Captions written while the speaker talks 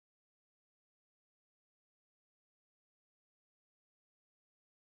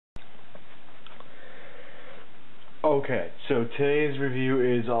Okay, so today's review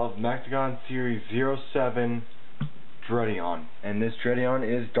is of Mechtogan Series 07 Dreadeon, and this Dreadeon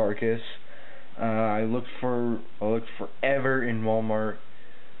is Darkus. I looked forever in Walmart,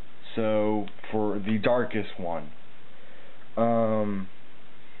 so for the Darkus one.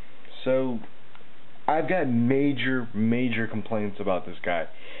 So I've got major complaints about this guy,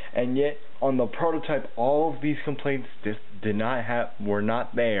 and yet on the prototype, all of these complaints were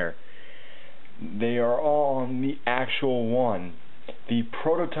not there. They are all on the actual one. The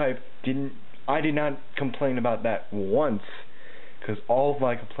prototype I did not complain about that once, because all of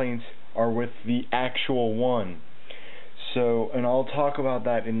my complaints are with the actual one. So, and I'll talk about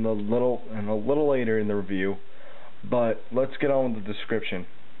that a little later in the review. But let's get on with the description.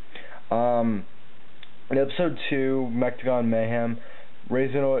 In episode 2, Mechtogan Mayhem,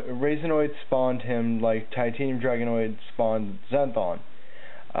 Razenoid spawned him like Titanium Dragonoid spawned Zenthon.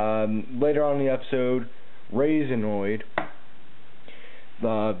 Later on in the episode, Razenoid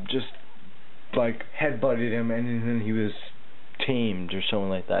just like headbutted him, and then he was tamed or something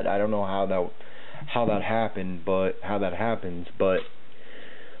like that. I don't know how that happens, but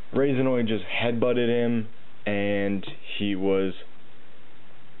Razenoid just headbutted him, and he was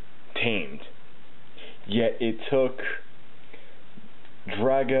tamed. Yet it took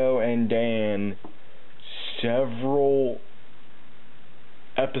Drago and Dan several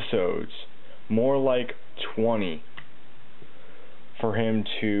episodes, more like 20, for him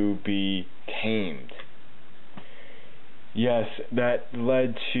to be tamed. Yes, that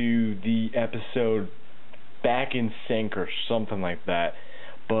led to the episode Back in Sync or something like that,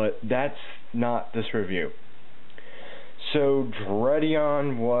 but that's not this review. So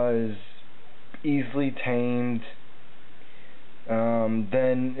Dreadeon was easily tamed.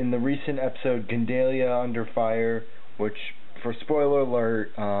 Then in the recent episode Gundalia Under Fire, which, for spoiler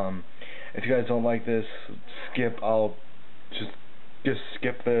alert, if you guys don't like this, I'll just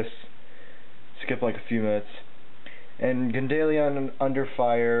skip this. Skip like a few minutes. And Gundalia Under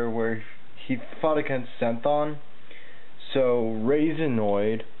Fire, where he fought against Zenthon. So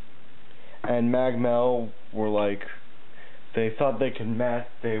Razenoid and MacLeod were like, they thought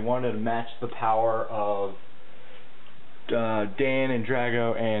they wanted to match the power of Dan and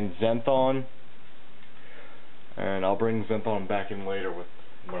Drago and Zenthon. And I'll bring Zenthon back in later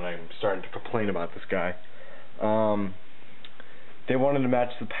when I'm starting to complain about this guy. They wanted to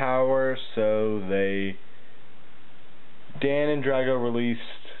match the power, so Dan and Drago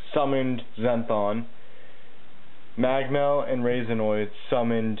summoned Zenthon. MacLeod and Razenoid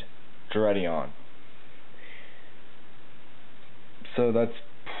summoned Dreadeon. So that's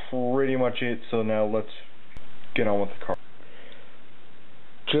pretty much it. So now let's get on with the card.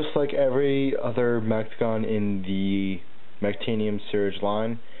 Just like every other Mechtogan in the Mectanium Surge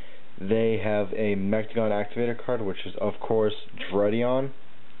line, they have a Mechtogan activator card, which is of course Dreadeon.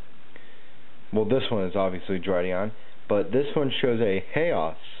 Well, this one is obviously Dreadeon, but this one shows a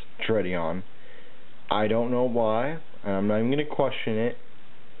Chaos Dreadeon. I don't know why, and I'm not even going to question it.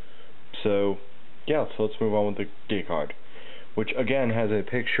 So, yeah, so let's move on with the D card, which again has a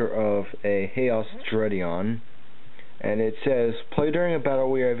picture of a Chaos Dreadeon. And it says, play during a battle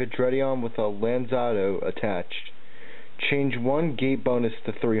where you have a Dreadeon with a Lanzado attached. Change 1 gate bonus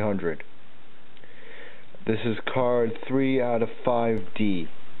to 300. This is card 3 out of 5D.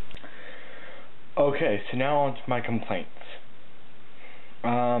 Okay, so now on to my complaints.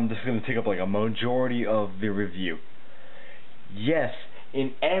 This is going to take up like a majority of the review. Yes,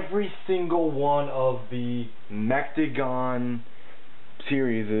 in every single one of the Mechtogan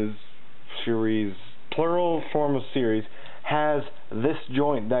series, plural form of series, has this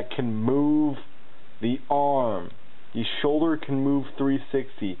joint that can move the arm. The shoulder can move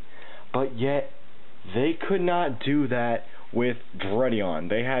 360, but yet they could not do that with Dreadeon.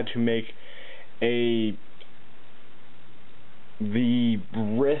 They had to make the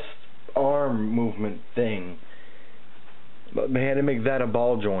wrist arm movement thing. They had to make that a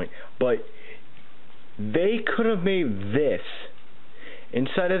ball joint, but they could have made this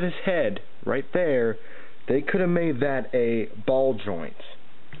inside of his head right there. They could have made that a ball joint.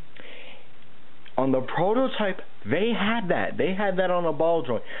 On the prototype, they had that. They had that on a ball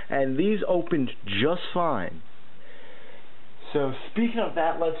joint, and these opened just fine. So speaking of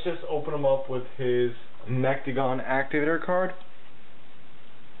that, let's just open him up with his Mechtogan activator card.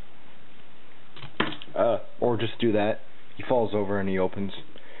 Or just do that. He falls over and he opens.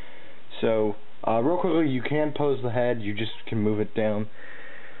 So, real quickly, you can pose the head. You just can move it down.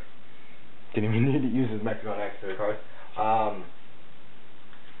 Didn't even need to use his Mechtogan activator card.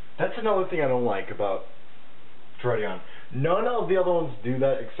 That's another thing I don't like about Dreadeon. None of the other ones do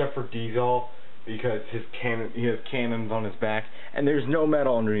that except for Diesel. because he has cannons on his back, and there's no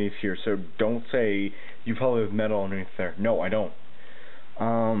metal underneath here, so don't say you probably have metal underneath there. No, I don't.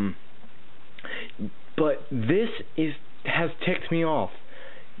 But this has ticked me off.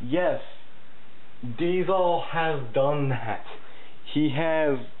 Yes, Diesel has done that. He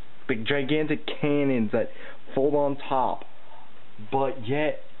has the gigantic cannons that fold on top, but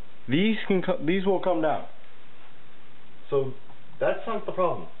yet these will come down. So that's not the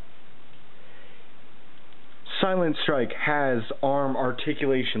problem. Silent Strike has arm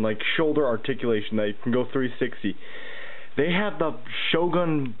articulation, like shoulder articulation, that you can go 360. They have the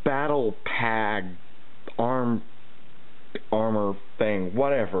Shogun Battle Pad armor thing,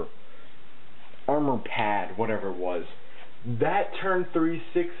 whatever. Armor pad, whatever it was. That turned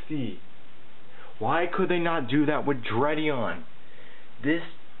 360. Why could they not do that with Dreadeon? This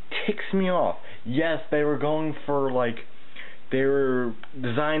ticks me off. Yes, they were going for, like, they were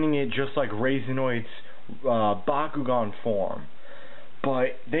designing it just like Razenoid's Bakugan form.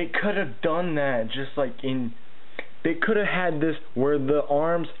 But they could have done that just like in... They could have had this where the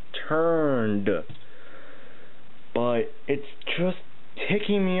arms turned. But it's just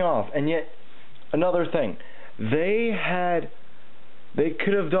ticking me off. And yet, another thing. They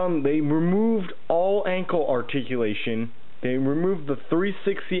removed all ankle articulation. They removed the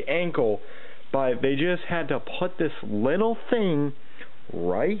 360 ankle. But they just had to put this little thing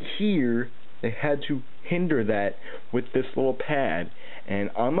right here. They had to hinder that with this little pad. And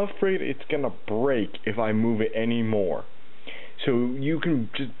I'm afraid it's going to break if I move it anymore. So you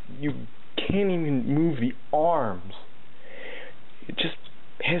can't even move the arms. It just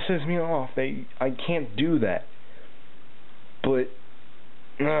pisses me off. I can't do that. But,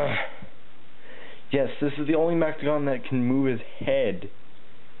 yes, this is the only Mechtogan that can move his head,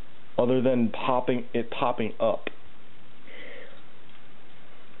 other than popping up.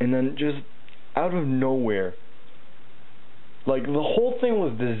 And then just out of nowhere, like the whole thing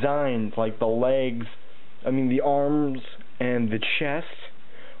was designed, like the legs, the arms and the chest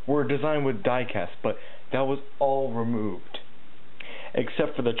were designed with die-cast, but that was all removed.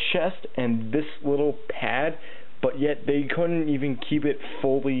 Except for the chest and this little pad, but yet they couldn't even keep it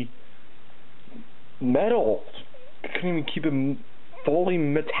fully metal. They couldn't even keep it fully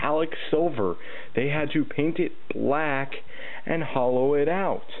metallic silver. They had to paint it black and hollow it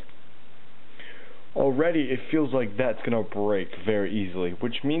out. Already it feels like that's gonna break very easily,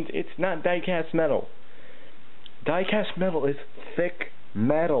 which means it's not die-cast metal. Die-cast metal is thick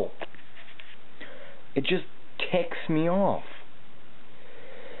metal. It just ticks me off.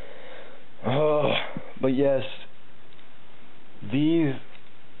 But yes,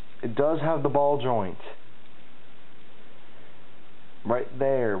 it does have the ball joint right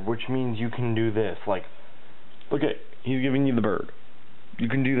there, which means you can do this. Like, look at, he's giving you the bird. You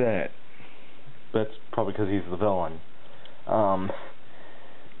can do that. That's probably because he's the villain. All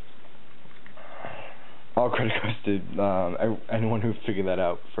credit goes to anyone who figured that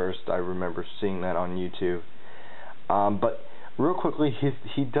out first. I remember seeing that on YouTube. But real quickly,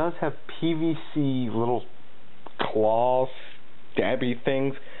 he does have PVC little claw stabby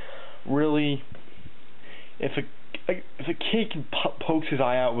things. Really, if a kid pokes his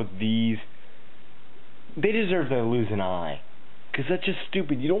eye out with these, they deserve to lose an eye. Because that's just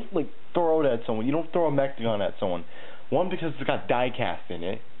stupid. You don't, like, throw it at someone. You don't throw a Mechtogan at someone. One, because it's got die-cast in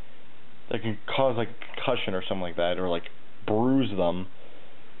it. That can cause, like, a concussion or something like that. Or, like, bruise them.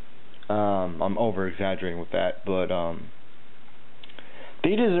 I'm over-exaggerating with that. But,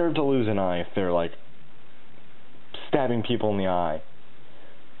 they deserve to lose an eye if they're, like, stabbing people in the eye.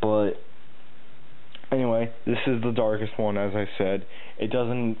 But, anyway, this is the darkest one, as I said. It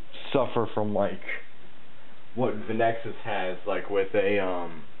doesn't suffer from, like, what Venexus has, like with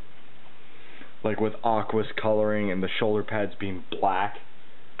Aqua's coloring and the shoulder pads being black.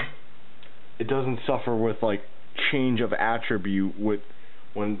 It doesn't suffer with, like, change of attribute with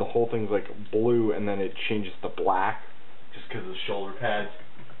when the whole thing's, like, blue and then it changes to black just because of the shoulder pads.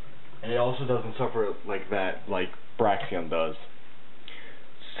 And it also doesn't suffer like that, like Braxion does.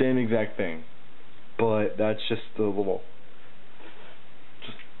 Same exact thing. But that's just a little,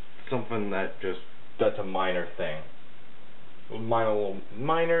 just something that that's a minor thing.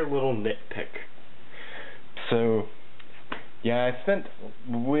 Minor little nitpick. So, yeah, I spent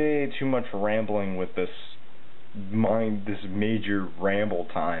way too much rambling with this major ramble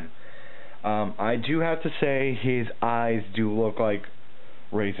time. I do have to say his eyes do look like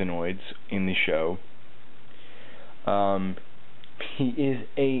Razenoid's in the show. He is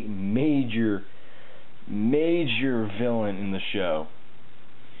a major villain in the show.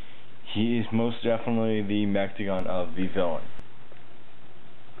 He is most definitely the Mechtogan of the villain.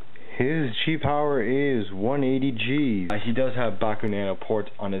 His G power is 180 Gs. He does have Bakunano ports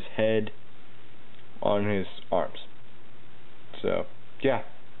on his head, on his arms. So, yeah.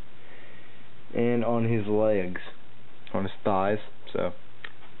 And on his legs, on his thighs. So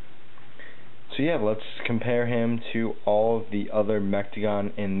yeah, let's compare him to all of the other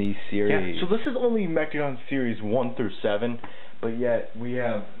Mechtogan in the series. Yeah, so this is only Mechtogan series 1 through 7, but yet we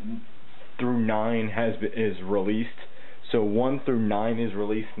have through 9 is released. So 1 through 9 is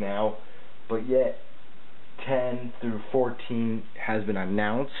released now, but yet 10 through 14 has been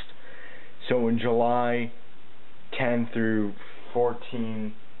announced. So in July, 10 through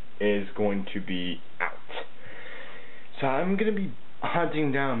 14 is going to be out. So I'm going to be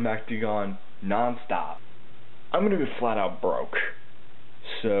hunting down Mechtogan non-stop. I'm going to be flat out broke.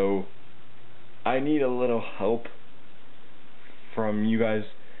 So I need a little help from you guys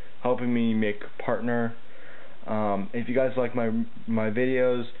helping me make a partner. If you guys like my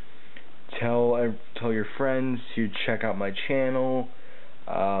videos, tell your friends to check out my channel.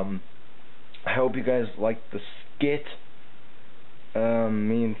 I hope you guys like the skit.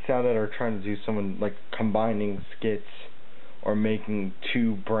 Me and Sadat are trying to do someone like combining skits or making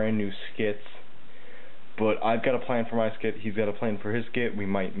 2 brand new skits. But I've got a plan for my skit, he's got a plan for his skit. We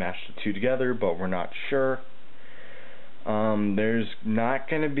might mash the 2 together, but we're not sure. There's not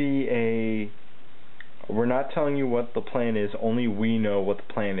going to be we're not telling you what the plan is, only we know what the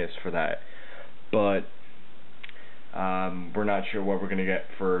plan is for that. But we're not sure what we're going to get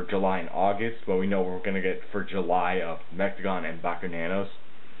for July and August, but we know what we're going to get for July of Mechtogan and Bakunanos.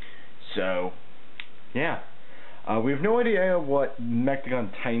 So, yeah. We have no idea what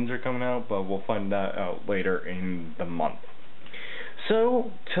Mechtogan Titans are coming out, but we'll find that out later in the month.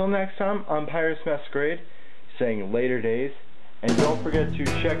 So, till next time, I'm Pirates Masquerade, saying later days, and don't forget to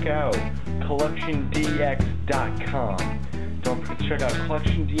check out CollectionDX.com. Don't forget to check out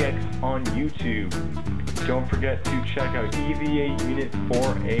CollectionDX on YouTube. Don't forget to check out EVA Unit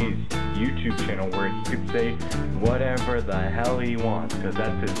 4A's YouTube channel, where he could say whatever the hell he wants, because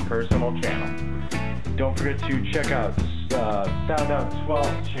that's his personal channel. Don't forget to check out Found Out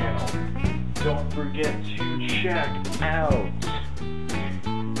 12's channel. Don't forget to check out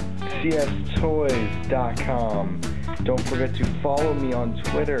CSToys.com. Don't forget to follow me on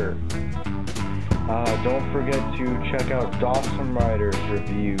Twitter. Don't forget to check out Dawson Riders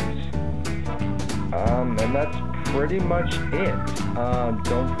reviews. And that's pretty much it.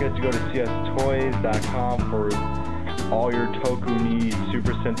 Don't forget to go to CSToys.com for all your Toku needs,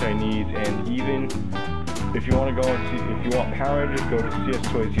 Super Sentai needs, and even if you want to if you want Power Rangers, go to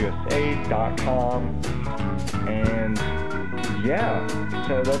CSToysUSA.com. And yeah,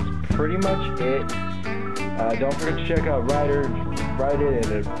 so that's pretty much it. Don't forget to check out Ryder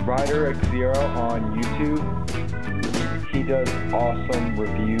X0 on YouTube. He does awesome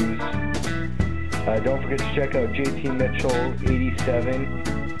reviews. Don't forget to check out JT Mitchell 87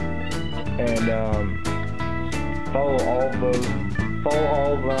 and follow all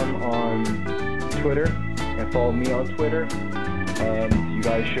of them on Twitter, and follow me on Twitter. And you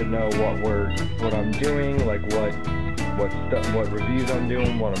guys should know what I'm doing, like what reviews I'm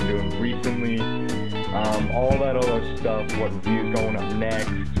doing, what I'm doing recently, all that other stuff, what reviews going up next,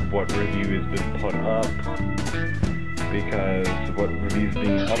 what review has been put up, because what reviews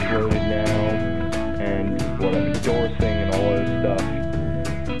being uploaded now, and what I'm endorsing and all this stuff.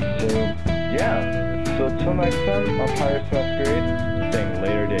 So yeah, so till next time, I'm Pirates Masquerade.